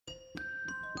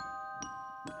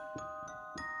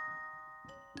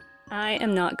I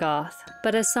am not goth,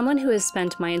 but as someone who has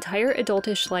spent my entire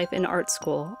adultish life in art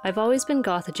school, I've always been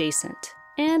goth adjacent,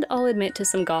 and I'll admit to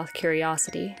some goth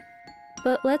curiosity.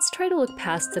 But let's try to look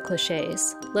past the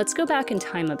cliches. Let's go back in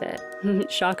time a bit.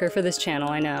 Shocker for this channel,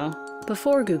 I know.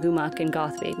 Before Goo Goo Muck and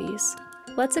goth babies.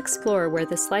 Let's explore where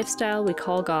this lifestyle we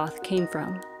call goth came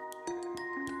from.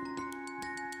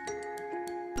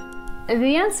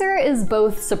 The answer is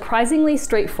both surprisingly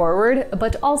straightforward,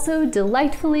 but also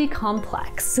delightfully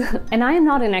complex. And I am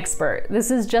not an expert.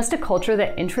 This is just a culture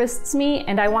that interests me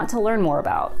and I want to learn more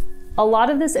about. A lot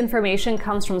of this information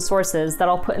comes from sources that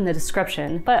I'll put in the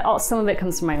description, but some of it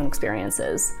comes from my own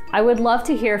experiences. I would love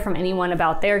to hear from anyone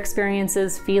about their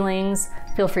experiences, feelings.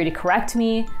 Feel free to correct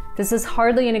me. This is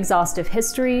hardly an exhaustive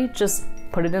history, just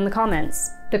put it in the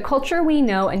comments. The culture we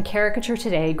know and caricature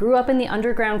today grew up in the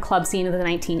underground club scene of the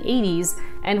 1980s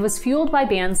and was fueled by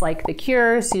bands like The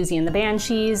Cure, Siouxsie and the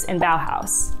Banshees, and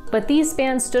Bauhaus. But these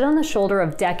bands stood on the shoulder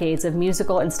of decades of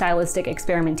musical and stylistic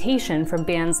experimentation from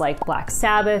bands like Black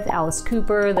Sabbath, Alice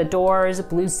Cooper, The Doors,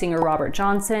 blues singer Robert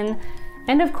Johnson,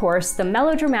 and of course, the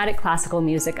melodramatic classical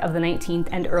music of the 19th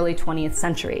and early 20th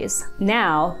centuries.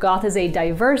 Now, goth is a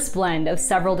diverse blend of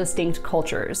several distinct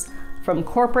cultures. From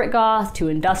corporate goth to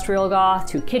industrial goth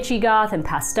to kitschy goth and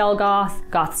pastel goth,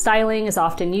 goth styling is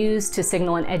often used to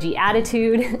signal an edgy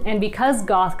attitude, and because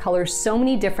goth colors so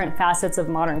many different facets of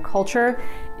modern culture,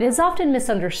 it is often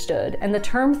misunderstood and the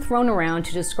term thrown around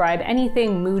to describe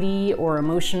anything moody or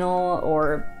emotional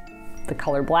or the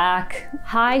color black.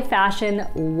 High fashion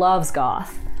loves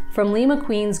goth. From Lee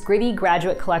McQueen's gritty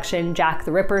graduate collection Jack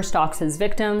the Ripper Stalks His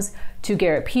Victims, to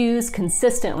Garrett Pugh's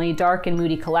consistently dark and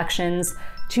moody collections,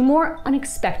 to more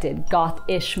unexpected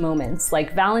goth-ish moments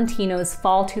like Valentino's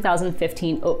fall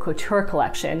 2015 Haute Couture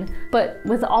collection. But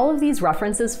with all of these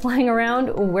references flying around,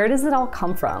 where does it all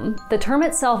come from? The term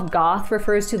itself, goth,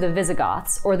 refers to the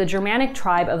Visigoths, or the Germanic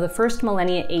tribe of the first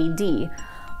millennia AD.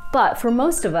 But for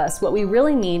most of us, what we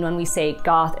really mean when we say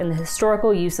goth in the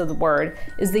historical use of the word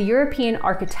is the European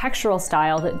architectural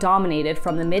style that dominated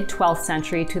from the mid-12th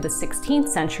century to the 16th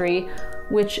century,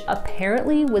 which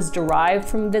apparently was derived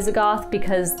from Visigoth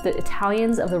because the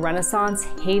Italians of the Renaissance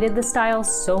hated the style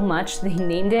so much they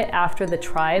named it after the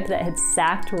tribe that had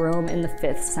sacked Rome in the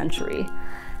 5th century.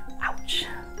 Ouch.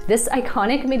 This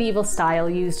iconic medieval style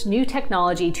used new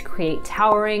technology to create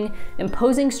towering,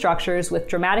 imposing structures with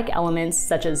dramatic elements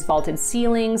such as vaulted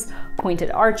ceilings,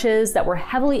 pointed arches that were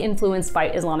heavily influenced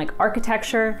by Islamic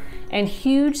architecture, and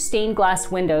huge stained glass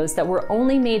windows that were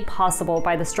only made possible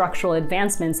by the structural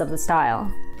advancements of the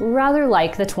style. Rather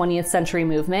like the 20th century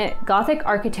movement, Gothic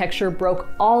architecture broke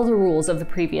all the rules of the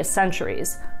previous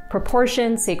centuries.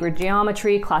 Proportion, sacred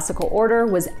geometry, classical order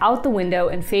was out the window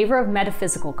in favor of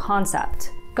metaphysical concept.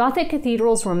 Gothic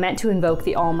cathedrals were meant to invoke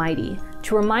the Almighty,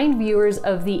 to remind viewers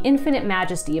of the infinite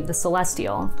majesty of the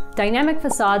celestial. Dynamic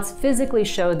facades physically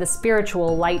showed the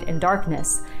spiritual light and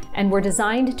darkness, and were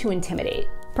designed to intimidate.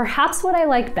 Perhaps what I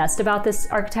like best about this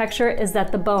architecture is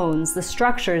that the bones, the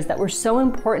structures that were so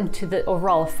important to the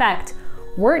overall effect,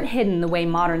 weren't hidden the way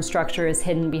modern structure is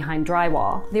hidden behind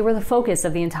drywall. They were the focus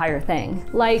of the entire thing.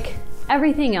 Like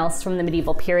everything else from the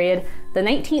medieval period, the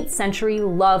 19th century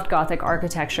loved Gothic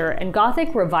architecture, and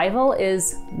Gothic revival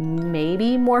is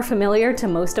maybe more familiar to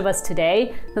most of us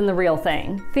today than the real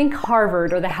thing. Think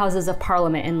Harvard or the Houses of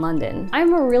Parliament in London.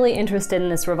 I'm really interested in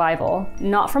this revival,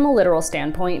 not from a literal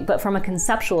standpoint, but from a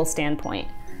conceptual standpoint.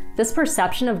 This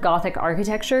perception of Gothic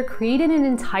architecture created an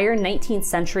entire 19th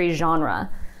century genre.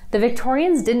 The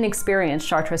Victorians didn't experience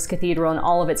Chartres Cathedral in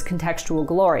all of its contextual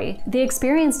glory. They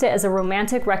experienced it as a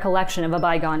romantic recollection of a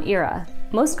bygone era.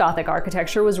 Most Gothic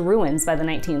architecture was ruins by the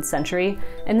 19th century,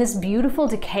 and this beautiful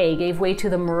decay gave way to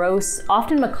the morose,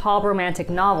 often macabre romantic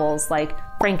novels like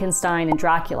Frankenstein and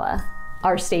Dracula.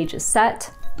 Our stage is set.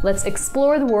 Let's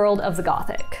explore the world of the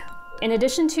Gothic. In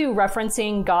addition to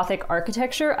referencing Gothic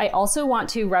architecture, I also want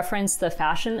to reference the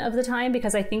fashion of the time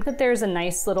because I think that there's a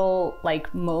nice little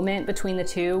moment between the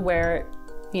two where,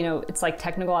 you know, it's like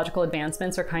technological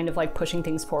advancements are kind of like pushing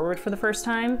things forward for the first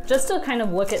time. Just to kind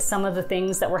of look at some of the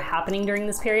things that were happening during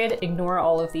this period, ignore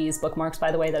all of these bookmarks,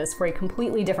 by the way, that is for a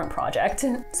completely different project.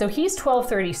 So he's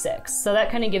 1236, so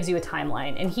that kind of gives you a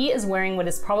timeline. And he is wearing what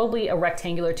is probably a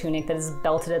rectangular tunic that is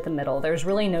belted at the middle. There's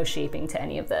really no shaping to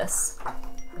any of this.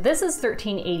 This is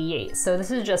 1388, so this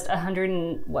is just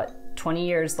 20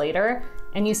 years later,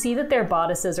 and you see that their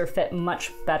bodices are fit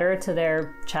much better to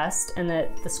their chest and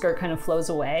that the skirt kind of flows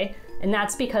away, and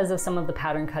that's because of some of the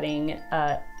pattern cutting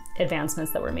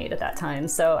advancements that were made at that time.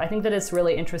 So I think that it's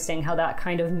really interesting how that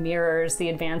kind of mirrors the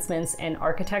advancements in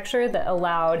architecture that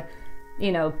allowed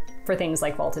you know, for things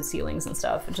like vaulted ceilings and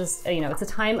stuff. Just, you know, it's a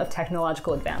time of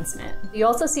technological advancement. You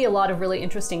also see a lot of really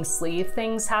interesting sleeve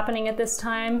things happening at this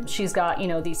time. She's got, you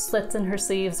know, these slits in her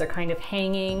sleeves, they're kind of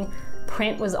hanging.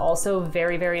 Print was also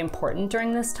very, very important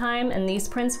during this time, and these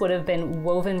prints would have been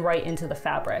woven right into the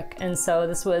fabric. And so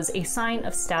this was a sign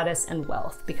of status and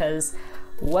wealth, because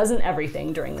wasn't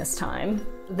everything during this time.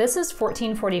 This is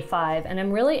 1445, and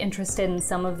I'm really interested in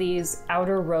some of these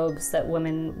outer robes that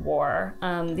women wore.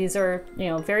 These are, you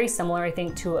know, very similar, I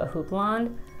think, to a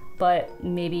houppelande, but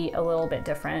maybe a little bit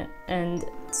different. And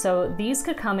so these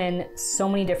could come in so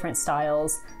many different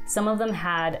styles. Some of them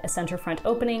had a center front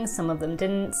opening, some of them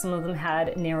didn't. Some of them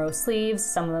had narrow sleeves,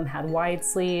 some of them had wide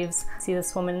sleeves. See,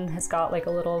 this woman has got like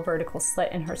a little vertical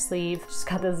slit in her sleeve. She's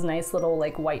got this nice little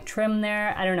like white trim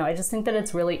there. I don't know, I just think that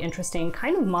it's really interesting,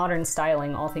 kind of modern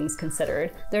styling, all things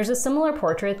considered. There's a similar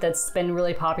portrait that's been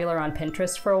really popular on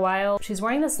Pinterest for a while. She's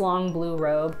wearing this long blue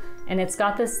robe, and it's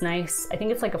got this nice, I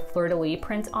think it's like a fleur-de-lis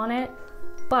print on it.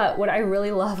 But what I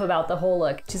really love about the whole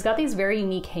look, she's got these very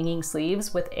unique hanging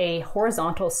sleeves with a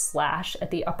horizontal slash at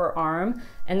the upper arm,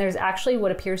 and there's actually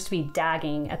what appears to be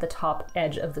dagging at the top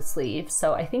edge of the sleeve.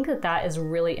 So I think that that is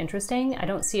really interesting. I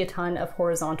don't see a ton of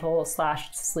horizontal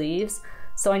slashed sleeves,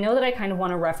 so I know that I kind of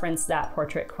want to reference that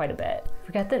portrait quite a bit. I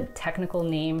forget the technical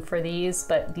name for these,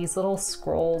 but these little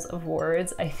scrolls of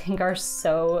words I think are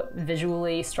so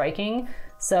visually striking.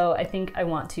 So I think I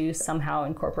want to somehow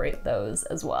incorporate those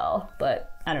as well, but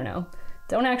I don't know.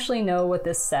 Don't actually know what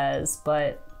this says,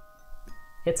 but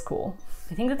it's cool.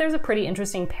 I think that there's a pretty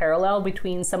interesting parallel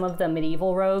between some of the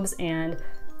medieval robes and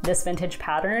this vintage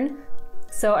pattern.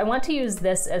 So I want to use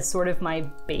this as sort of my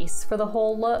base for the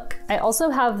whole look. I also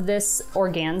have this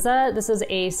organza. This is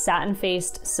a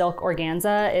satin-faced silk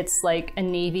organza. It's like a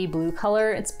navy blue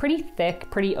color. It's pretty thick,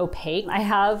 pretty opaque. I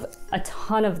have a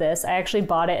ton of this. I actually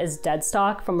bought it as dead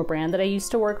stock from a brand that I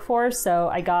used to work for. So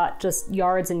I got just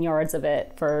yards and yards of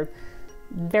it for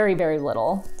very, very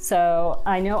little. So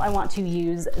I know I want to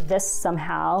use this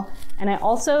somehow. And I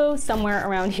also, somewhere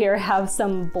around here, have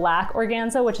some black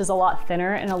organza, which is a lot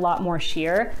thinner and a lot more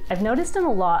sheer. I've noticed in a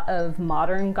lot of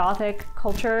modern Gothic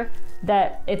culture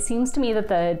that it seems to me that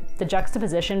the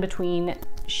juxtaposition between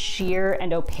sheer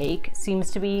and opaque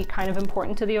seems to be kind of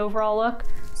important to the overall look.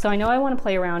 So I know I want to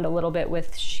play around a little bit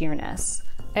with sheerness.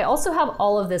 I also have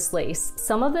all of this lace.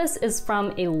 Some of this is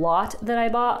from a lot that I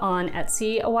bought on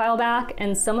Etsy a while back,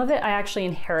 and some of it I actually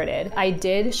inherited. I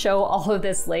did show all of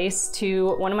this lace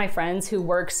to one of my friends who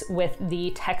works with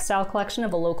the textile collection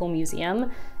of a local museum,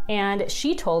 and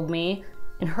she told me,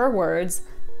 in her words,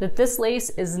 that this lace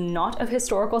is not of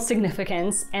historical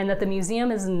significance and that the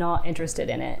museum is not interested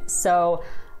in it. So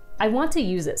I want to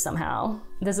use it somehow.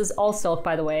 This is all silk,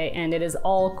 by the way, and it is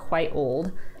all quite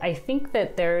old. I think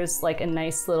that there's like a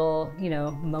nice little, you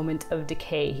know, moment of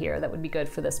decay here that would be good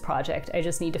for this project. I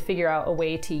just need to figure out a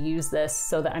way to use this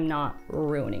so that I'm not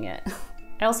ruining it.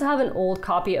 I also have an old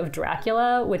copy of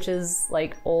Dracula, which is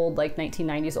like old, like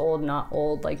 1990s old, not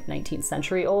old, like 19th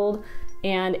century old.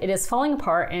 And it is falling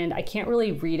apart and I can't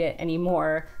really read it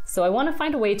anymore. So I want to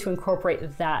find a way to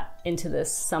incorporate that into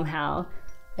this somehow.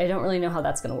 I don't really know how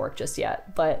that's gonna work just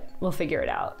yet, but we'll figure it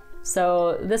out.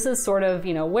 So this is sort of,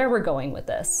 you know, where we're going with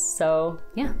this. So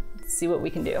yeah, let's see what we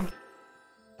can do.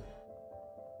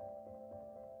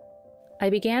 I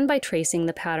began by tracing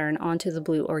the pattern onto the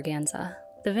blue organza.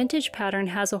 The vintage pattern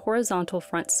has a horizontal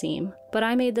front seam, but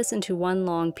I made this into one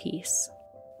long piece.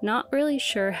 Not really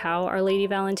sure how Our Lady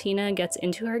Valentina gets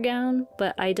into her gown,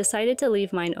 but I decided to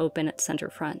leave mine open at center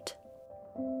front.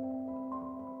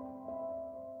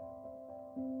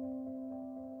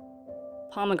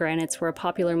 Pomegranates were a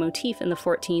popular motif in the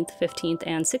 14th, 15th,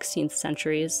 and 16th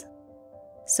centuries.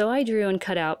 So I drew and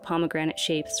cut out pomegranate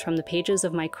shapes from the pages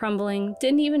of my crumbling,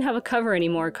 didn't even have a cover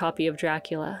anymore copy of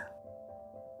Dracula.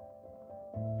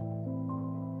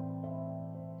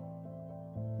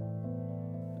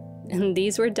 And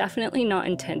these were definitely not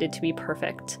intended to be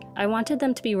perfect. I wanted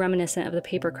them to be reminiscent of the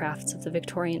paper crafts of the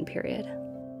Victorian period.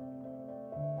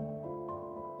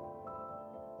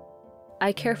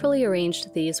 I carefully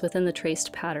arranged these within the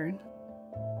traced pattern.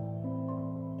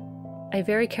 I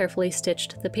very carefully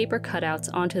stitched the paper cutouts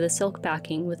onto the silk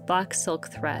backing with black silk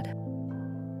thread.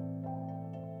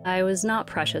 I was not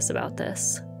precious about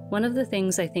this. One of the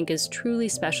things I think is truly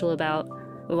special about,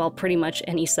 well, pretty much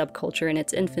any subculture in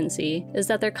its infancy, is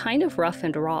that they're kind of rough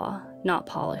and raw, not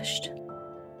polished.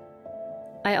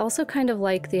 I also kind of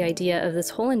like the idea of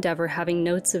this whole endeavor having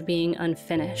notes of being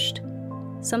unfinished.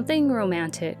 Something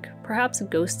romantic, perhaps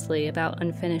ghostly, about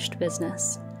unfinished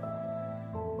business.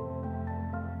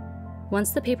 Once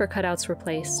the paper cutouts were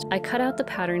placed, I cut out the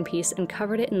pattern piece and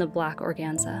covered it in the black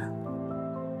organza.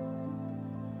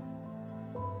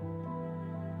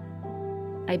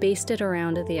 I basted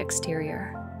around the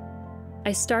exterior.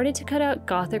 I started to cut out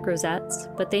Gothic rosettes,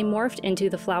 but they morphed into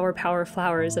the flower power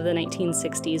flowers of the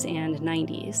 1960s and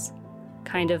 90s.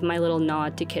 Kind of my little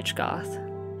nod to kitsch goth.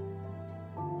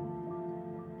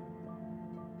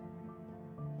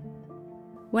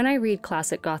 When I read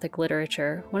classic Gothic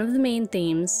literature, one of the main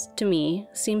themes, to me,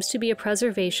 seems to be a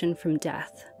preservation from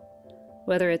death.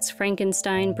 Whether it's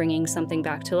Frankenstein bringing something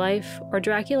back to life, or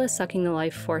Dracula sucking the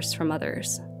life force from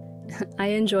others. I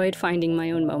enjoyed finding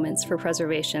my own moments for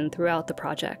preservation throughout the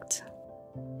project.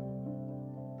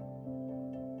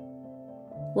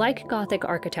 Like Gothic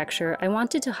architecture, I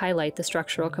wanted to highlight the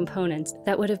structural components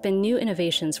that would have been new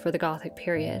innovations for the Gothic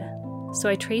period, so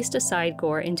I traced a side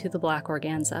gore into the black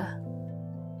organza.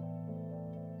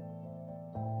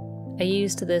 I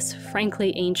used this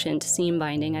frankly ancient seam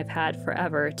binding I've had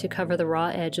forever to cover the raw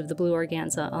edge of the blue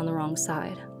organza on the wrong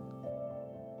side.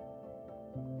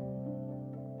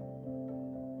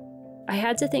 I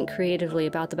had to think creatively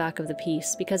about the back of the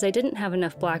piece because I didn't have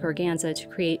enough black organza to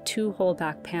create 2 whole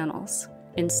back panels.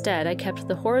 Instead, I kept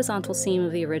the horizontal seam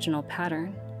of the original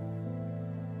pattern.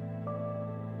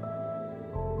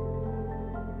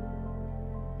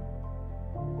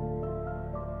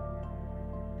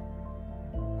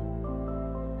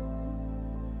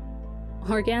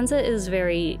 Organza is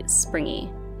very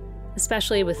springy,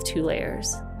 especially with 2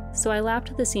 layers. So I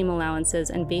lapped the seam allowances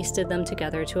and basted them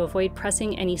together to avoid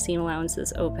pressing any seam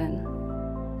allowances open.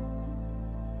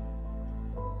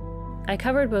 I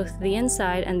covered both the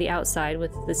inside and the outside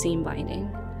with the seam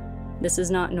binding. This is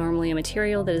not normally a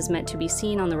material that is meant to be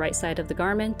seen on the right side of the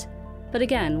garment, but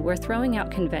again, we're throwing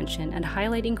out convention and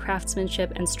highlighting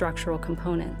craftsmanship and structural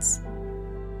components.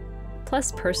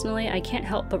 Plus, personally, I can't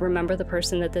help but remember the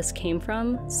person that this came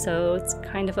from, so it's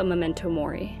kind of a memento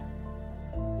mori.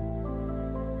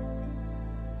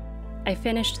 I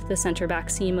finished the center back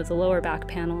seam of the lower back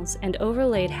panels and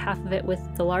overlaid half of it with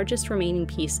the largest remaining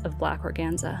piece of black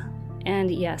organza. And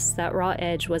yes, that raw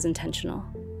edge was intentional.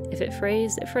 If it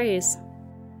frays, it frays.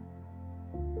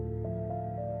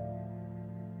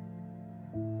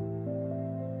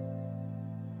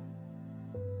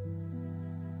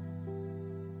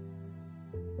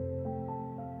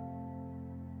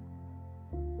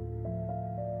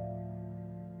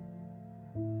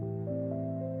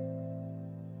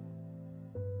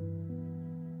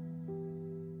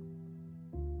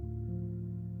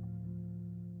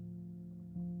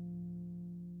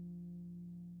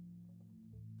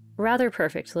 Rather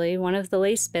perfectly, one of the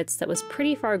lace bits that was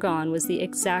pretty far gone was the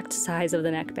exact size of the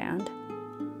neckband.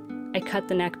 I cut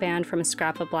the neckband from a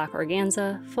scrap of black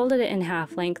organza, folded it in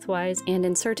half lengthwise, and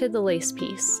inserted the lace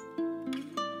piece.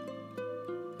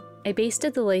 I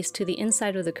basted the lace to the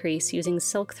inside of the crease using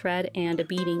silk thread and a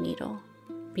beading needle,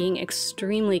 being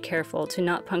extremely careful to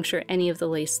not puncture any of the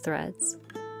lace threads.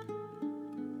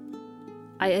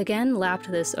 I again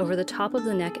lapped this over the top of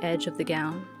the neck edge of the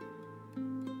gown.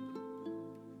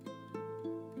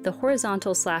 The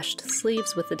horizontal slashed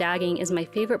sleeves with the dagging is my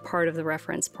favorite part of the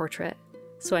reference portrait,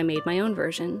 so I made my own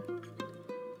version.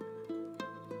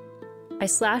 I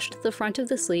slashed the front of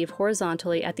the sleeve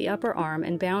horizontally at the upper arm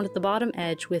and bound the bottom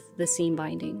edge with the seam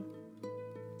binding.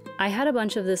 I had a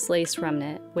bunch of this lace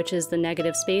remnant, which is the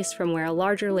negative space from where a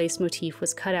larger lace motif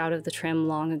was cut out of the trim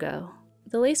long ago.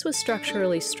 The lace was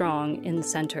structurally strong in the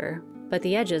center, but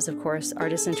the edges, of course, are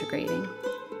disintegrating.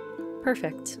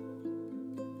 Perfect.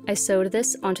 I sewed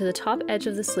this onto the top edge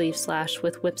of the sleeve slash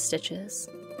with whip stitches.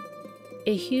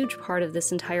 A huge part of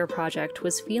this entire project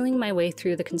was feeling my way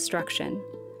through the construction,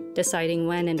 deciding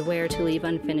when and where to leave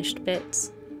unfinished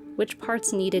bits, which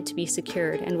parts needed to be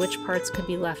secured and which parts could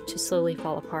be left to slowly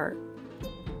fall apart.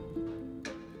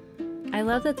 I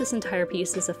love that this entire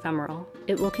piece is ephemeral.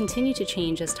 It will continue to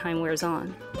change as time wears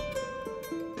on.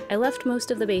 I left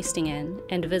most of the basting in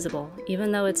and visible,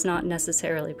 even though it's not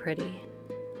necessarily pretty.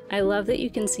 I love that you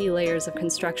can see layers of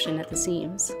construction at the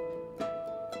seams.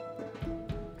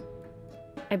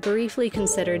 I briefly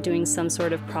considered doing some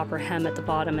sort of proper hem at the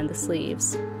bottom and the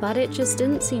sleeves, but it just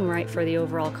didn't seem right for the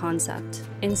overall concept.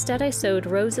 Instead, I sewed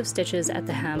rows of stitches at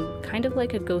the hem, kind of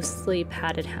like a ghostly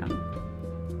padded hem.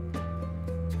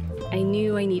 I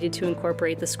knew I needed to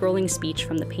incorporate the scrolling speech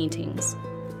from the paintings,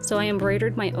 so I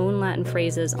embroidered my own Latin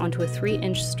phrases onto a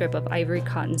 3-inch strip of ivory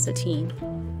cotton sateen.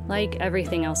 Like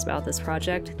everything else about this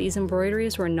project, these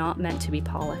embroideries were not meant to be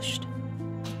polished.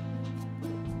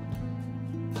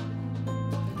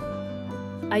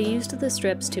 I used the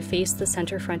strips to face the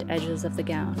center front edges of the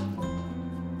gown.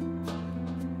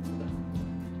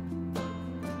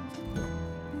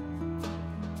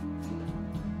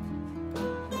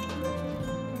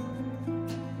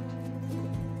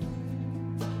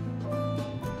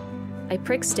 I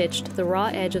prick-stitched the raw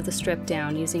edge of the strip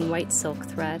down using white silk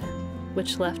thread,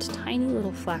 which left tiny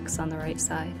little flecks on the right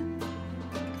side.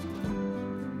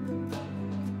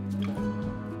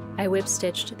 I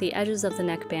whip-stitched the edges of the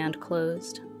neckband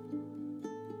closed.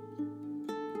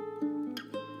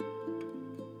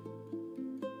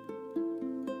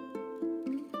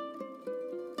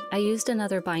 I used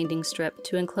another binding strip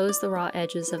to enclose the raw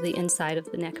edges of the inside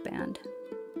of the neckband.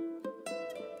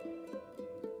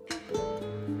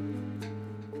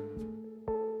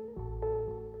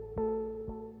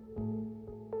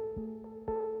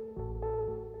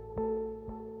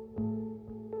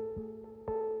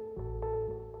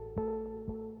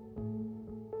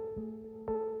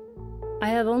 I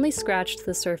have only scratched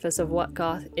the surface of what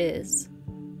Goth is,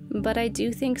 but I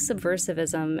do think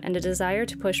subversivism and a desire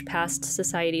to push past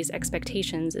society's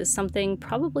expectations is something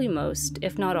probably most,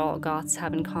 if not all, Goths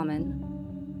have in common.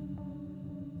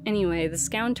 Anyway, this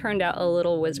gown turned out a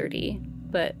little wizardy,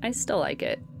 but I still like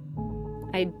it.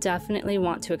 I definitely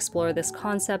want to explore this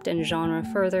concept and genre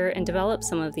further and develop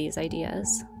some of these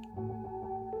ideas.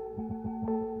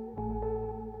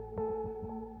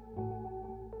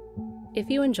 If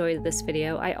you enjoyed this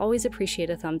video, I always appreciate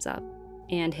a thumbs up,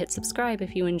 and hit subscribe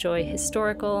if you enjoy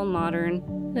historical,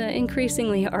 modern,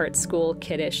 increasingly art school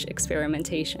kiddish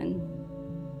experimentation.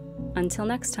 Until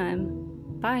next time,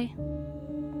 bye!